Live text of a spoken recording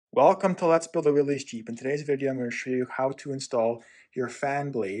Welcome to Let's Build a Willys Jeep. In today's video, I'm going to show you how to install your fan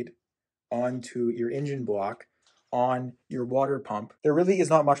blade onto your engine block on your water pump. There really is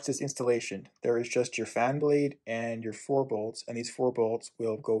not much to this installation. There is just your fan blade and your 4 bolts, and these 4 bolts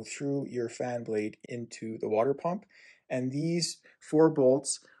will go through your fan blade into the water pump. And these 4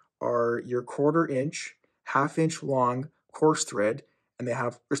 bolts are your 1/4 inch, 1/2 inch long coarse thread, and they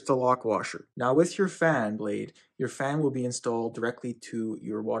have crystal lock washer. Now with your fan blade, your fan will be installed directly to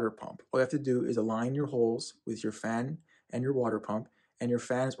your water pump. All you have to do is align your holes with your fan and your water pump, and your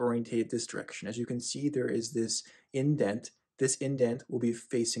fan is orientated this direction. As you can see, there is this indent. This indent will be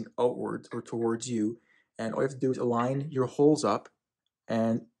facing outwards or towards you, and all you have to do is align your holes up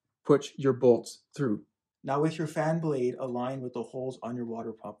and put your bolts through. Now with your fan blade aligned with the holes on your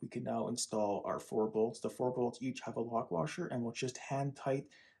water pump, we can now install our 4 bolts. The 4 bolts each have a lock washer, and we'll just hand tight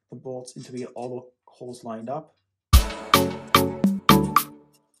the bolts until we get all the holes lined up.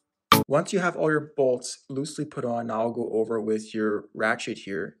 Once you have all your bolts loosely put on, now I'll go over with your ratchet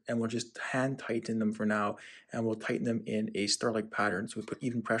here, and we'll just hand tighten them for now, and we'll tighten them in a star-like pattern so we put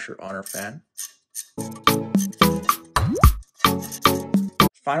even pressure on our fan.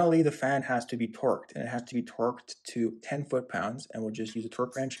 Finally, the fan has to be torqued, and it has to be torqued to 10 foot-pounds, and we'll just use a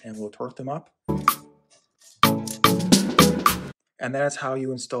torque wrench and we'll torque them up. And that's how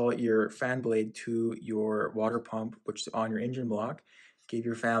you install your fan blade to your water pump, which is on your engine block. Give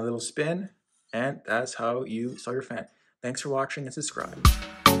your fan a little spin, and that's how you install your fan. Thanks for watching and subscribe.